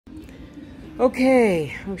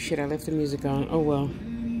Okay. Oh shit, I left the music on. Oh well.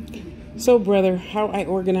 So brother, how I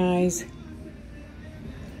organize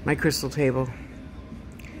my crystal table.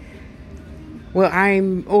 Well,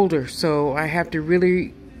 I'm older, so I have to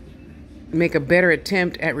really make a better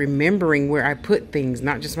attempt at remembering where I put things,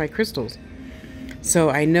 not just my crystals.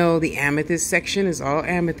 So I know the amethyst section is all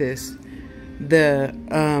amethyst. The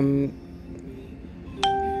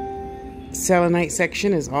selenite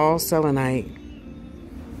section is all selenite.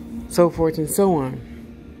 So forth and so on.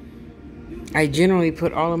 I generally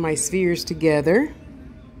put all of my spheres together.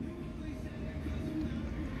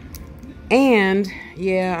 And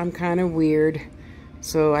yeah, I'm kind of weird.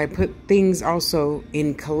 So I put things also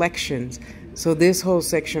in collections. So this whole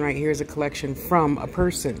section right here is a collection from a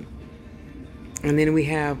person. And then we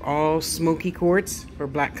have all smoky quartz or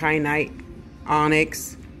black kyanite,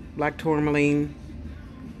 onyx, black tourmaline,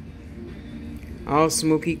 all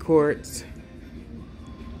smoky quartz.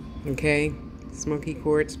 Okay, smoky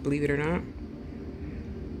quartz, believe it or not.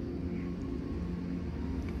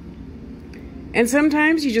 And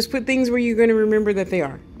sometimes you just put things where you're going to remember that they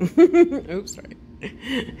are. Oops, sorry.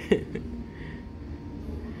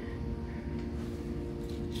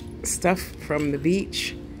 Stuff from the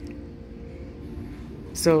beach.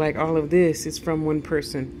 So like all of this is from one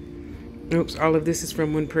person. Oops, all of this is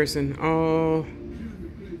from one person. All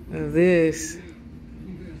of this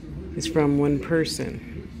is from one person.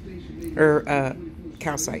 Or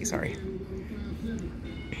calcite, sorry.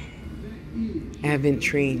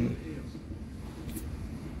 Aventrine.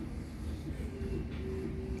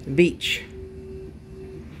 Beach.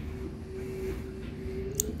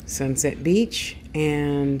 Sunset Beach.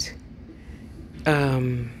 And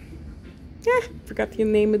forgot the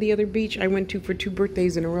name of the other beach I went to for 2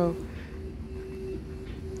 birthdays in a row.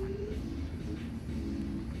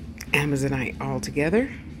 Amazonite all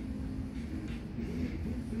together.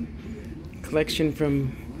 Collection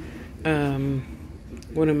from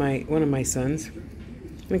one of my sons.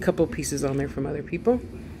 And a couple pieces on there from other people.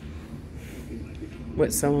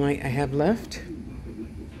 What selenite I have left.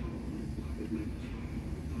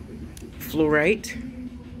 Fluorite.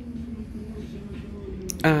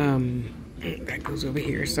 That goes over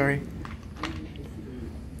here, sorry.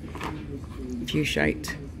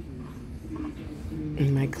 Fuchsite.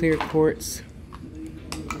 And my clear quartz.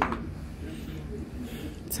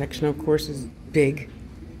 Section, of course, is big.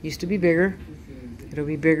 Used to be bigger. It'll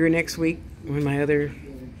be bigger next week when my other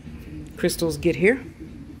crystals get here.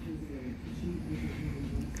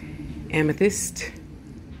 Amethyst.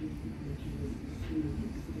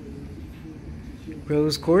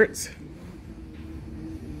 Rose quartz.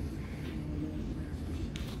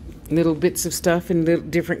 Little bits of stuff in little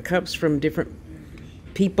different cups from different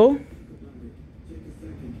people.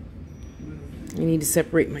 I need to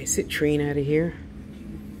separate my citrine out of here.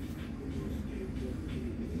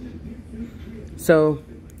 So,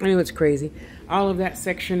 I know it's crazy. All of that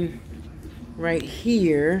section right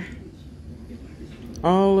here,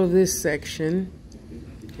 all of this section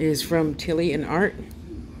is from Tilly and Art.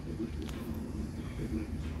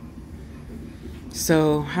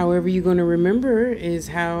 So, however you're going to remember is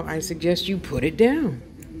how I suggest you put it down.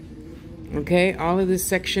 Okay, all of this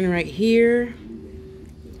section right here,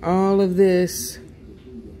 all of this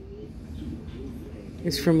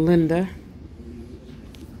is from Linda.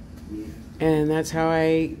 And that's how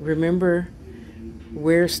I remember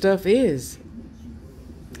where stuff is.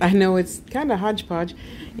 I know it's kind of hodgepodge.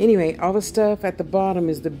 Anyway, all the stuff at the bottom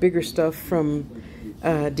is the bigger stuff from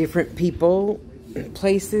different people,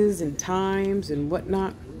 places and times and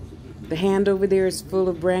whatnot. The hand over there is full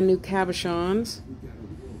of brand new cabochons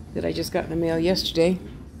that I just got in the mail yesterday.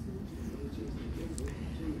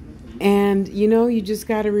 And you know, you just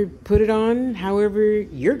got to put it on however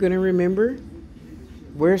you're going to remember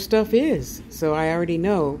where stuff is. So I already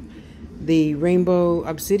know the rainbow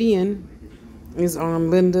obsidian is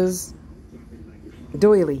on Linda's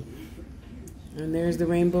doily. And there's the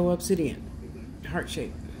rainbow obsidian, heart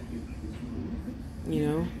shape. You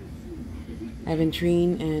know,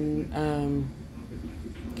 aventrine and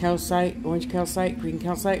calcite, orange calcite, green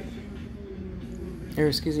calcite. Or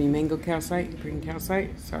excuse me, mango calcite, green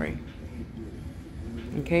calcite, sorry.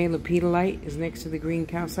 Okay, lepidolite is next to the green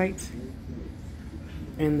calcites.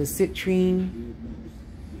 And the citrine,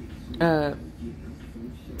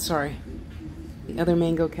 sorry, the other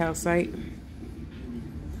mango calcite.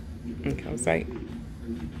 And calcite.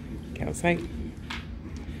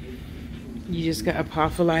 You just got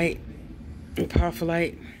apophyllite.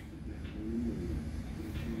 Apophyllite.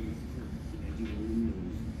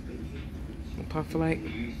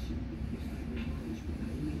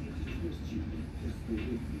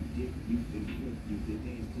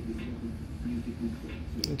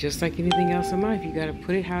 just like anything else in life, you got to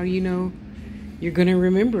put it how you know you're going to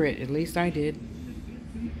remember it. At least I did.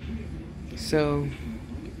 So,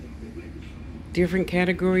 different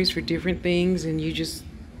categories for different things, and you just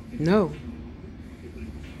know.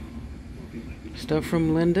 Stuff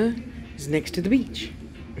from Linda is next to the beach.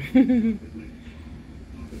 I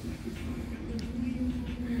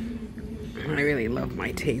really love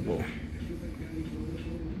my table.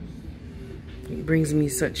 It brings me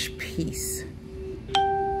such peace.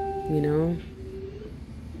 You know?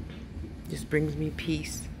 Just brings me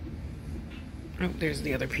peace. Oh, there's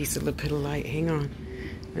the other piece of lepidolite. Hang on.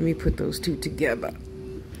 Let me put those two together.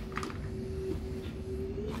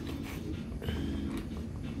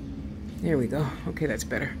 There we go. Okay, that's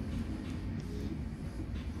better.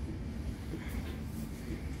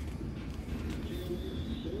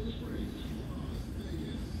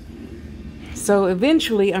 So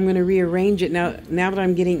eventually I'm going to rearrange it. Now that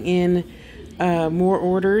I'm getting in more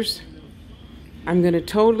orders, I'm going to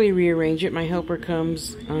totally rearrange it. My helper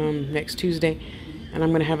comes next Tuesday, and I'm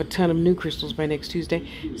going to have a ton of new crystals by next Tuesday.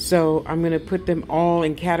 So I'm going to put them all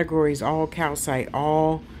in categories, all calcite,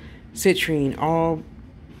 all citrine, all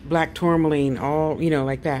black tourmaline, all, you know,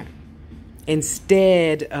 like that.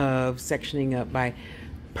 Instead of sectioning up by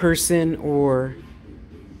person or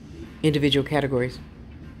individual categories.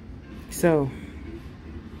 So,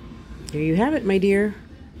 there you have it, my dear.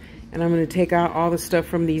 And I'm going to take out all the stuff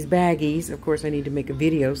from these baggies. Of course, I need to make a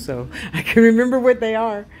video so I can remember what they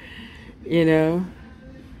are, you know.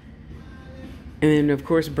 And then, of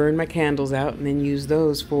course, burn my candles out and then use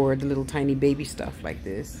those for the little tiny baby stuff like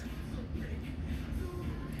this.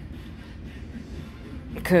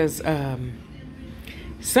 Because some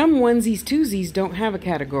onesies, twosies don't have a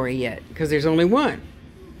category yet because there's only one.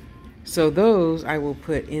 So those I will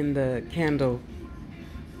put in the candle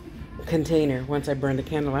container once I burn the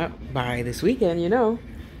candle out by this weekend, you know.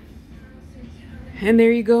 And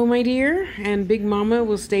there you go, my dear. And Big Mama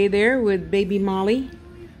will stay there with baby Molly.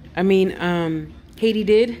 Katie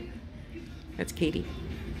did. That's Katie.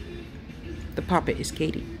 The puppet is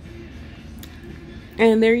Katie.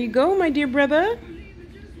 And there you go, my dear brother.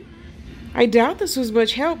 I doubt this was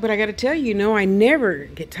much help, but I got to tell you, I never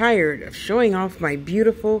get tired of showing off my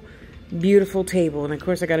beautiful, beautiful table. And of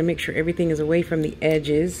course, I got to make sure everything is away from the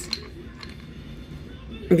edges,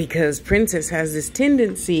 because Princess has this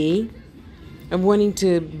tendency of wanting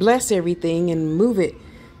to bless everything and move it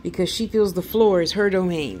because she feels the floor is her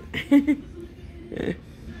domain.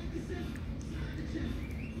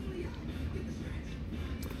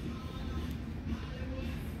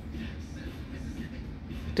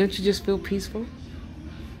 Don't you just feel peaceful?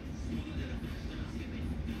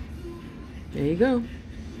 There you go.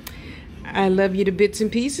 I love you to bits and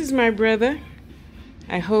pieces, my brother.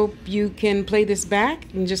 I hope you can play this back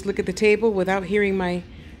and just look at the table without hearing my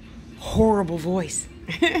horrible voice.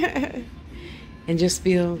 And just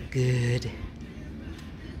feel good.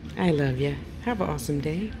 I love you. Have an awesome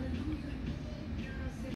day.